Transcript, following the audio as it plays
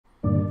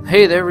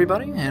Hey there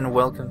everybody, and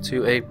welcome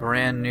to a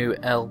brand new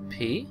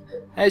LP.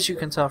 As you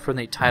can tell from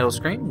the title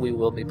screen, we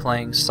will be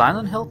playing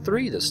Silent Hill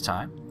 3 this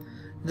time.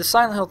 The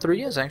Silent Hill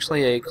 3 is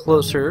actually a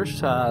closer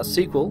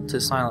sequel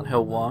to Silent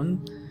Hill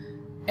 1,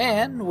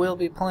 and we'll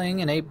be playing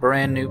in a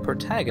brand new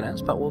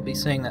protagonist, but we'll be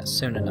seeing that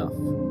soon enough.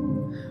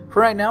 For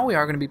right now, we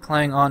are going to be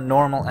playing on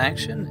normal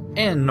action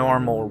and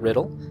normal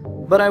riddle,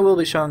 but I will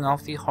be showing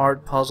off the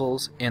hard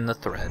puzzles in the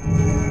thread.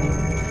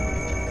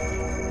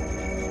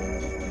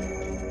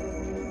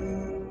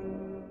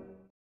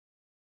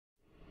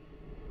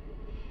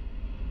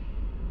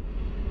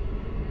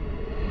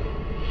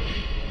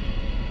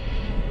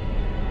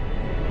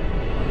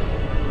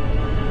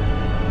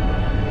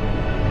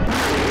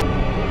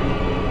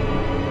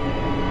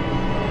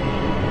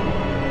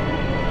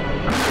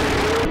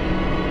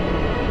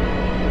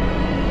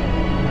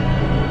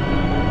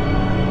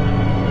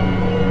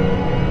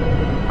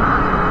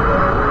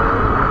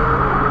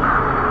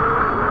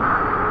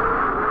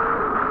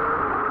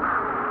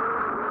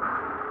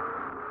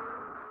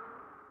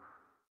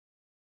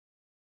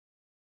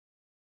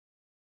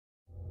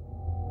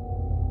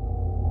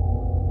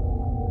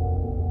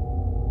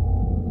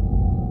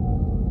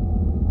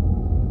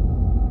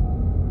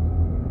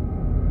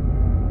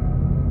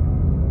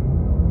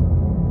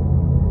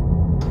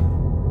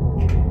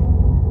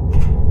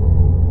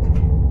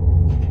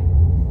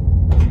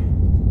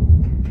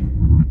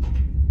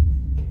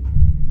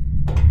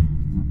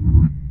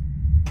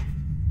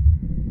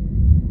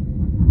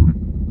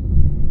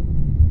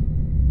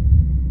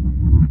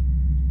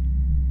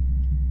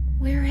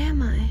 Where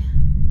am I?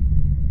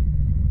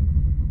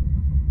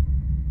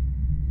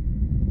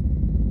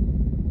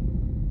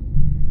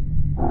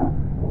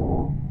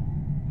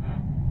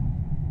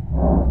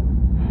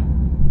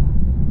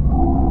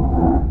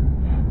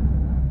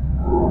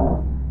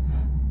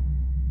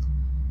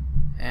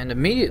 And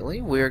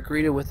immediately we are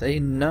greeted with a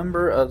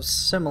number of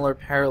similar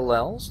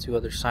parallels to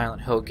other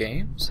Silent Hill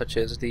games, such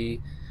as the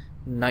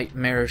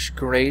nightmarish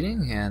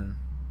grating and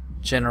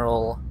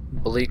general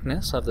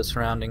bleakness of the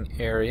surrounding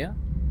area.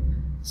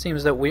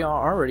 Seems that we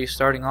are already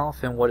starting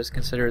off in what is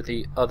considered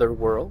the other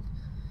world,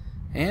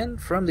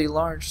 and from the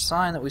large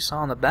sign that we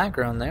saw in the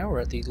background there, we're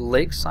at the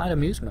Lakeside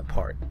Amusement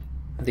Park,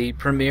 the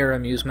premier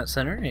amusement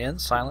center in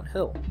Silent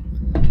Hill.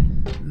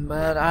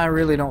 But I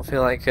really don't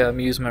feel like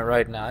amusement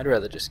right now. I'd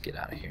rather just get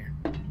out of here.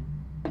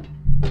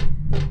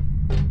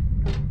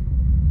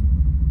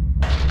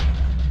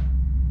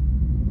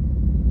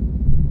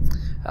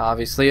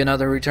 Obviously,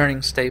 another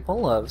returning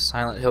staple of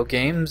Silent Hill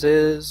games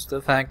is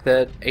the fact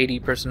that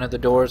 80% of the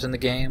doors in the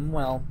game,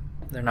 well,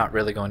 they're not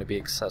really going to be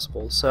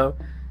accessible, so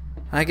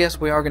I guess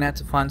we are going to have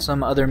to find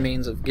some other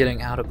means of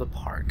getting out of the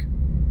park.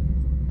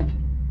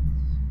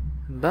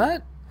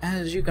 But,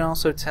 as you can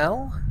also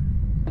tell,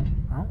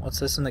 oh,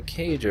 what's this in the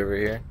cage over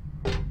here?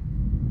 I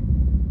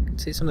can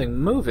see something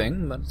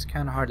moving, but it's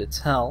kind of hard to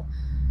tell.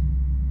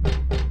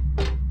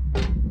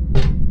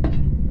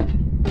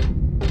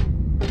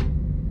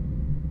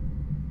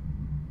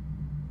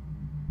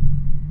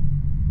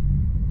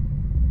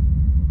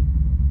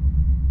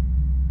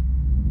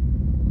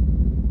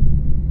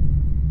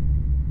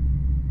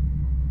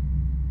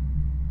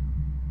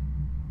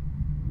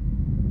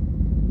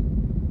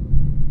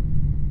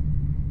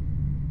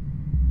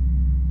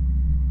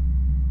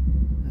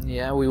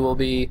 Yeah, we will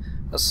be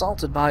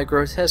assaulted by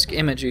grotesque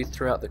imagery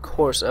throughout the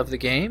course of the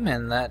game,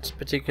 and that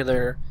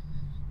particular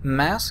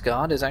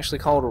mascot is actually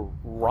called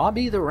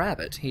Robbie the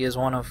Rabbit. He is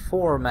one of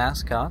 4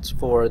 mascots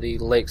for the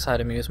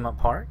Lakeside Amusement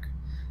Park.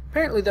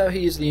 Apparently, though,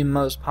 he is the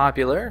most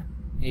popular,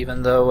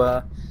 even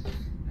though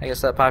I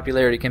guess that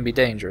popularity can be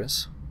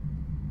dangerous.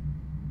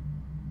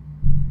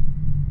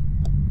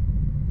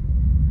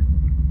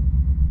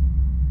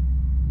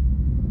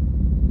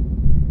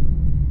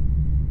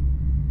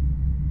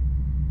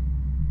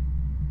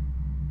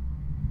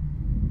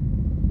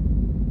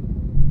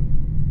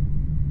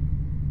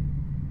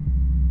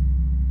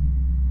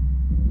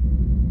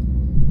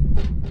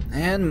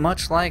 And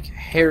much like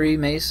Harry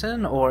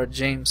Mason or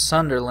James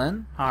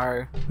Sunderland,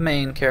 our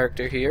main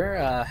character here,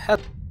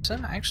 Heather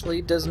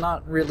actually does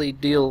not really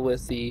deal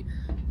with the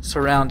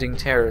surrounding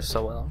terror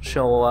so well.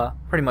 She'll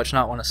pretty much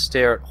not want to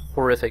stare at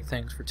horrific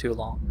things for too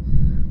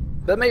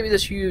long. But maybe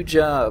this huge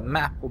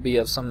map will be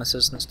of some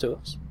assistance to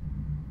us.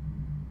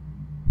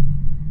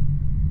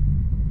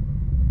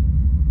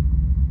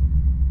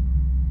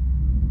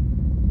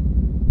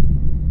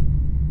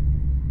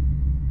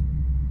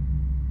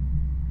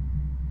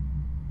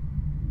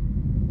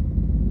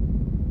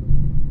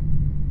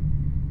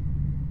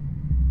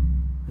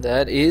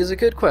 That is a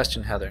good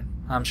question, Heather.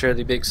 I'm sure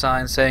the big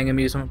sign saying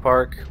amusement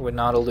park would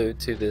not allude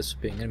to this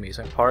being an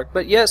amusement park,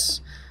 but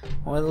yes,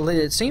 well,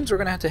 it seems we're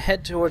going to have to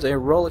head towards a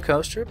roller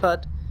coaster,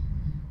 but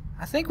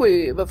I think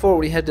before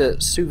we head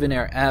to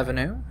Souvenir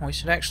Avenue, we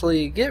should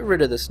actually get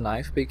rid of this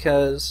knife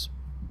because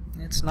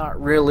it's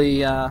not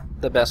really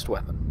the best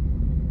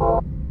weapon.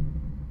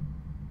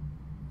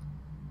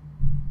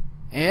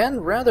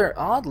 And rather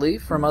oddly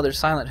from other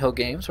Silent Hill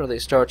games where they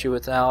start you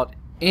without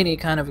any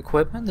kind of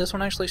equipment, this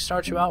one actually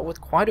starts you out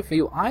with quite a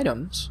few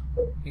items.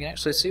 You can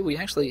actually see we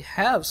actually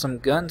have some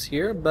guns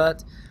here,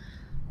 but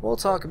we'll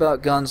talk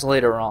about guns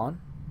later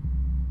on.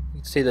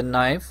 You can see the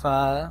knife,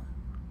 kind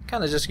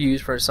of just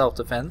used for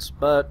self-defense,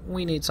 but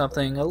we need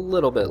something a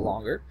little bit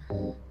longer.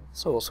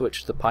 So we'll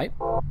switch to the pipe.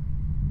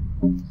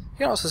 You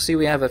can also see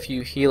we have a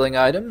few healing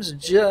items,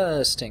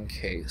 just in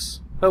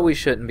case. But we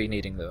shouldn't be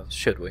needing those,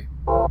 should we?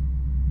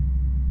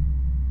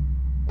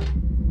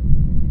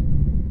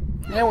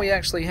 And we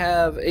actually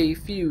have a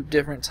few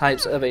different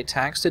types of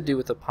attacks to do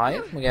with the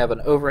pipe. We have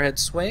an overhead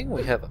swing,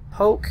 we have a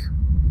poke,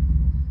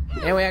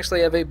 and we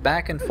actually have a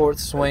back and forth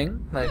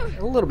swing, like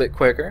a little bit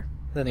quicker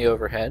than the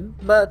overhead,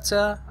 but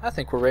I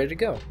think we're ready to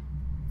go.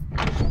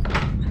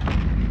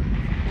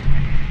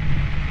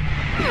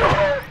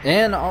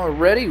 And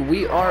already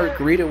we are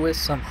greeted with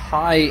some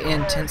high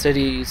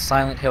intensity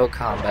Silent Hill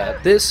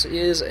combat. This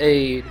is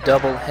a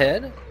double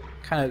head,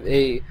 kind of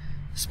a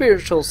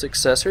spiritual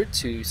successor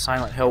to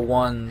Silent Hill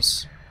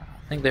 1's,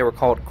 I think they were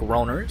called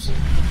Groaners.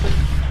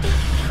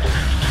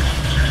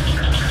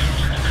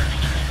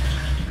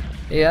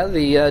 Yeah,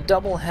 the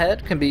double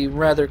head can be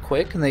rather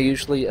quick and they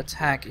usually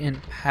attack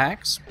in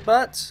packs,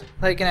 but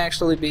they can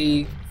actually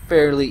be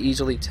fairly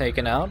easily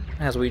taken out,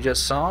 as we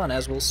just saw and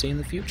as we'll see in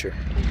the future.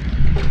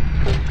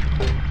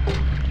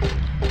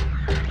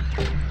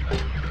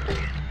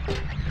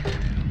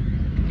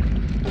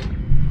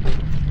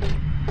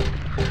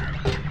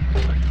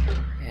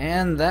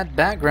 And that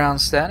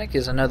background static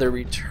is another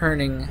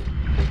returning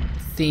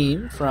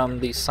theme from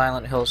the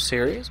Silent Hill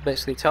series.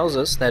 Basically tells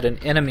us that an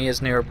enemy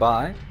is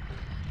nearby.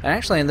 And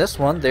actually in this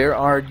one there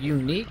are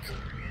unique...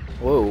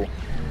 Whoa.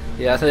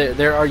 Yeah,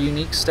 there are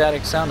unique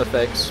static sound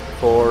effects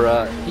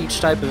for each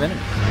type of enemy.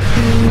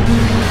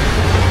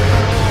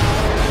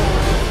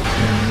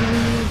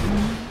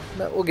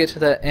 But we'll get to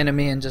that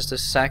enemy in just a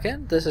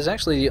second. This is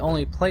actually the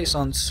only place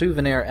on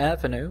Souvenir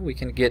Avenue we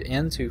can get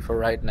into for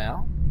right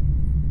now.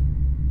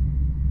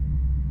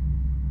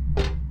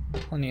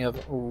 Plenty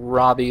of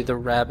Robbie the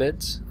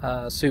Rabbit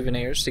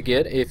souvenirs to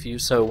get if you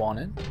so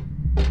wanted.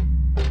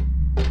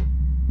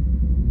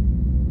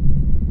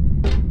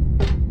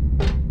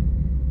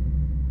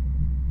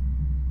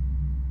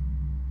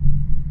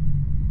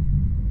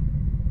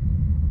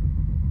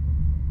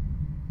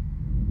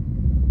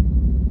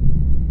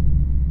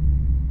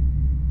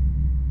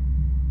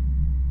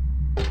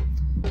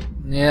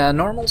 Yeah,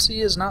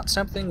 normalcy is not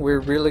something we're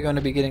really going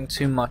to be getting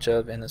too much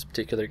of in this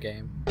particular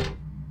game.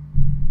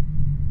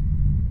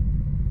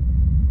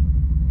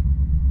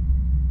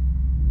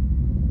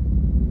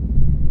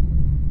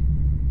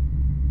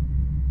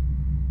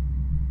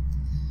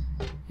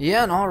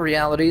 Yeah, in all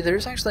reality,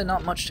 there's actually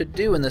not much to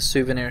do in this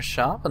souvenir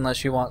shop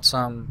unless you want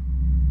some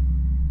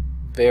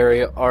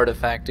very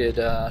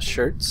artifacted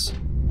shirts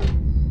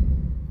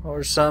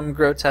or some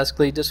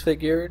grotesquely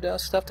disfigured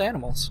stuffed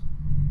animals.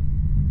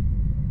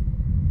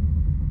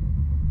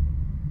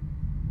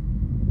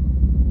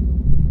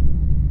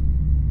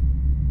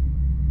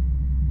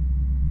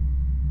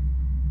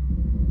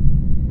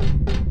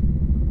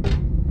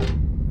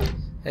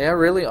 Yeah,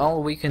 really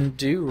all we can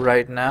do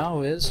right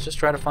now is just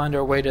try to find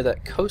our way to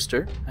that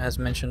coaster, as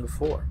mentioned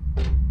before.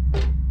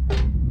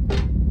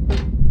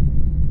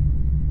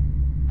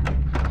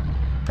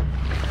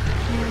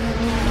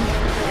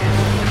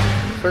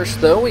 First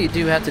though, we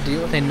do have to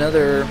deal with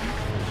another...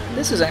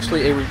 This is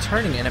actually a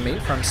returning enemy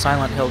from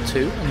Silent Hill 2.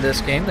 In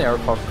this game they are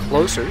called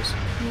Closers.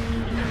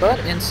 But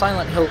in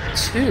Silent Hill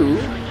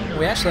 2,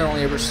 we actually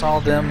only ever saw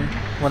them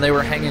when they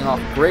were hanging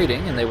off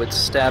grating and they would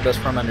stab us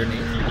from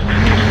underneath.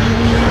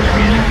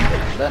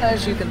 But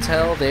as you can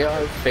tell, they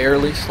are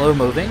fairly slow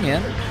moving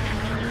and,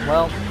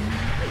 well,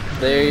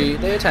 they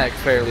attack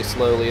fairly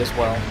slowly as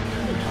well.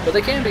 But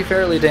they can be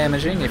fairly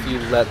damaging if you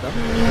let them.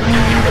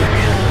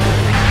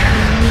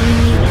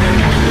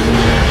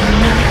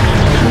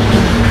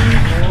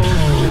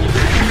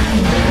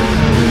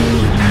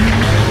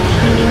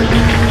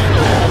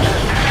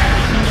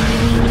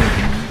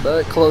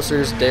 But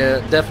Closers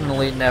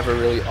definitely never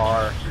really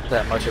are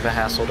that much of a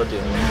hassle to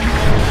deal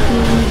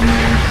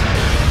with.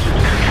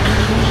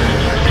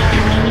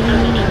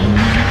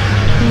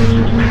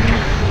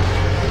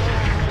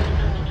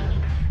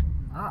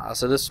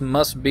 So this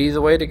must be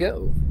the way to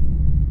go.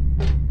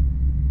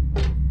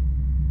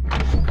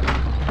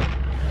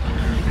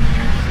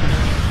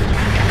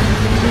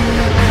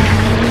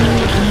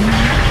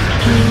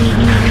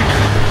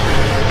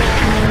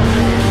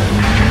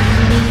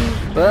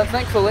 But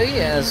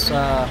thankfully, as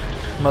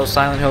most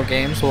Silent Hill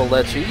games will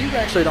let you, you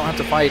actually don't have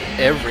to fight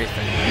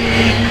everything.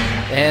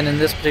 And in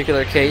this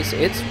particular case,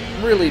 it's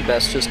really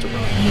best just to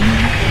run.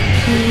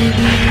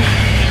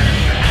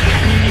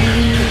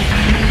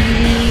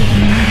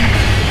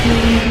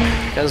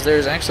 Because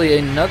there's actually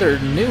another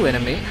new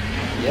enemy.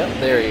 Yep,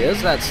 there he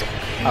is. That's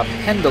a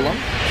pendulum.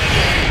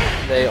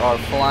 They are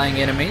flying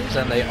enemies,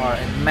 and they are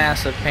a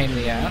massive pain in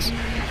the ass.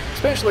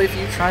 Especially if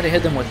you try to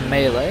hit them with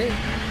melee.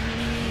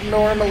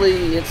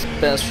 Normally, it's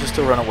best just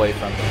to run away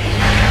from them.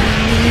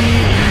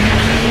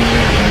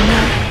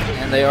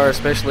 And they are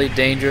especially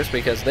dangerous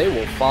because they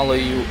will follow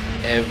you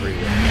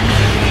everywhere.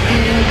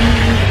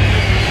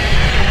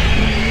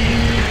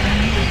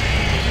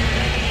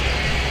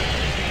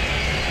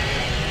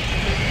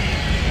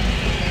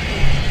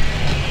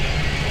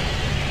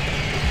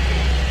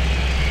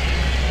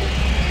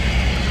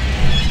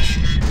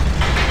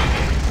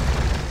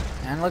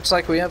 looks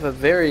like we have a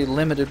very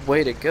limited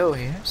way to go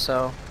here,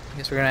 so I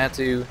guess we're going to have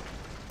to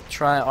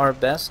try our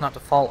best not to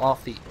fall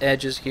off the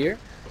edges here,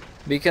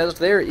 because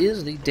there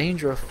is the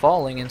danger of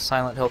falling in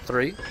Silent Hill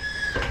 3.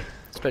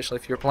 Especially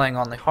if you're playing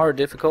on the hard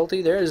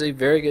difficulty, there is a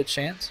very good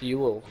chance you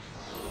will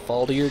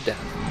fall to your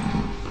death.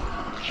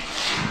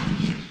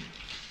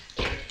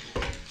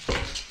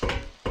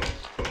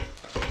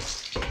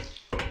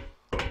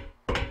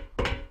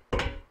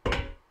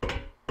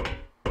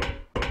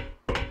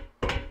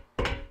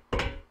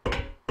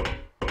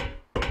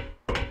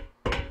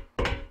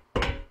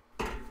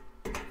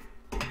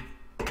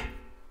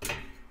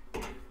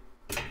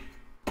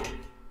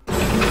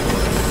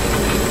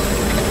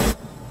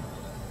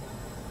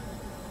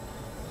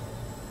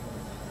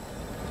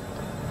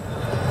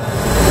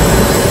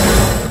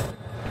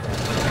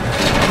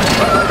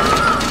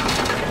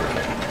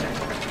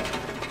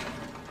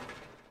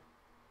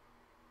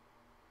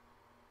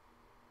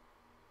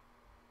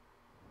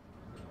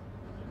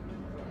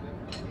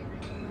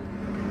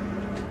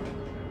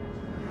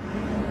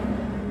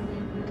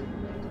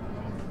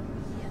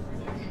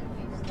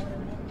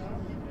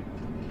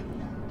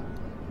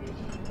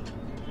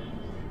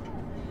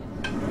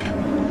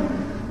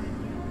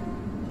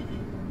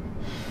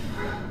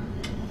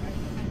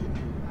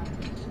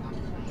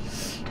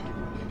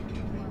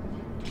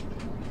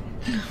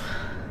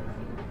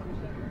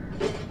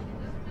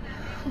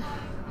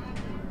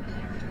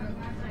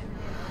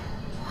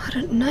 What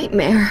a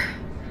nightmare.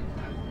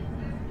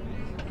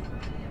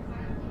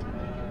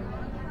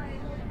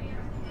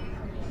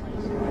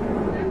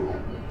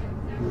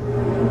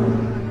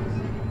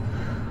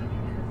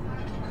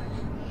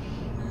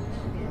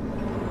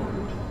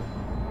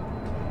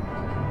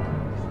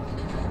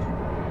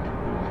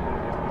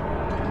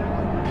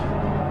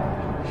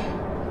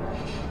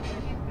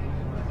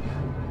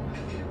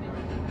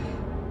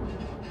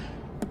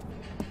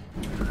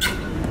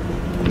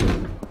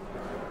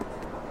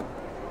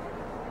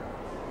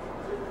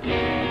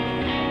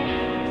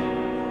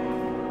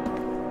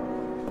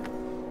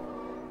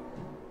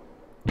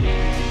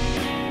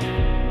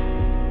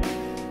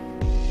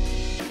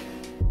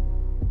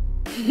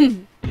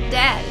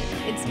 Dad,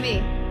 it's me.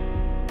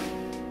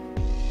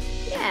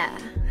 Yeah.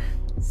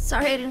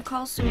 Sorry I didn't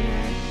call sooner.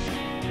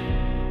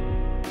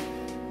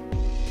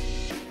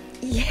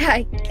 Yeah,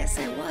 I guess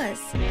I was.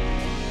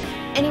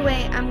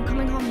 Anyway, I'm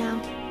coming home now.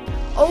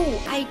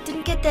 Oh, I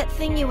didn't get that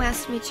thing you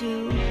asked me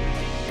to.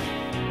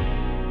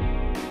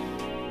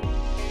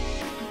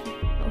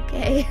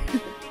 Okay.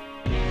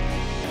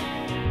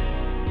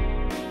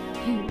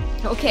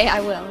 Okay, I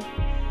will.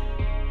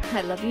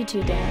 I love you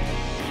too,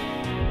 Dad.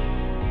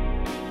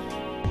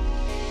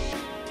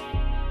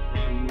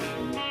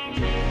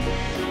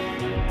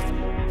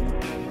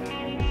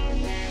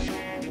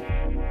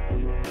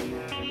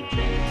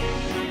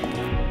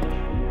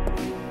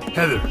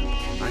 Heather,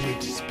 I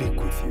need to speak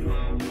with you.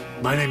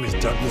 My name is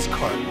Douglas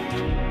Carter.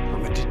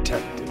 I'm a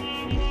detective.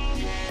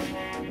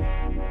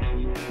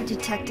 A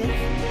detective?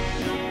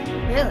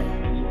 Really?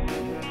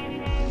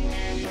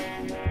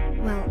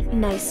 Well,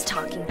 nice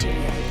talking to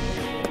you.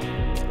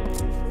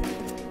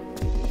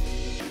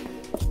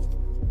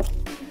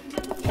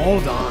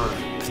 Hold on.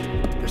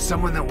 There's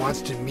someone that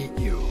wants to meet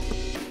you.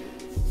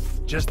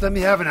 Just let me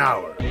have an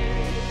hour.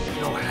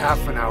 No,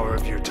 half an hour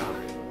of your time.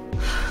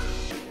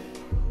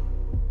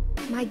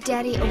 My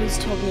daddy always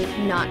told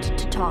me not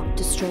to talk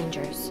to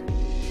strangers.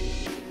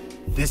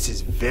 This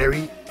is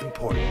very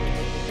important.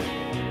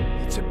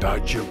 It's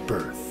about your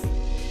birth.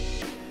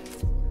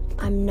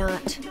 I'm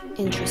not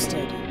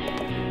interested.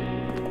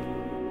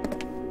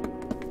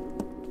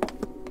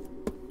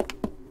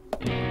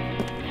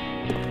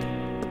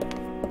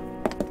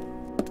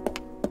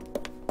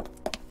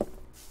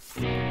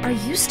 Are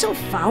you still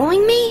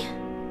following me?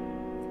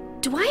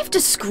 Do I have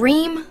to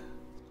scream?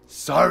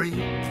 Sorry.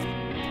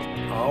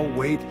 I'll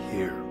wait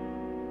here.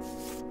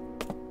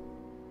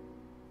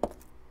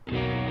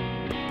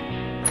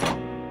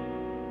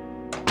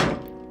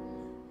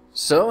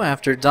 So,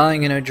 after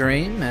dying in a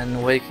dream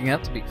and waking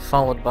up to be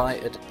followed by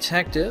a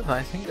detective,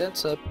 I think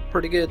that's a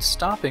pretty good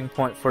stopping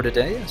point for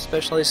today,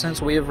 especially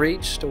since we have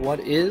reached what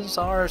is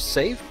our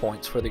save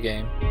points for the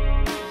game.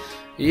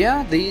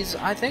 Yeah,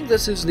 I think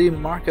this is the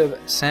Mark of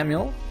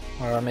Samuel,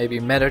 or maybe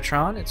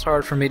Metatron. It's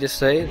hard for me to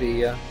say.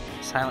 The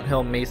Silent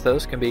Hill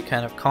mythos can be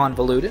kind of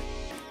convoluted.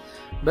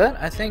 But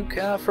I think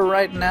for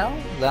right now,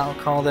 I'll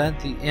call that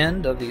the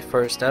end of the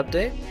first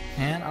update,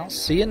 and I'll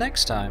see you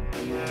next time.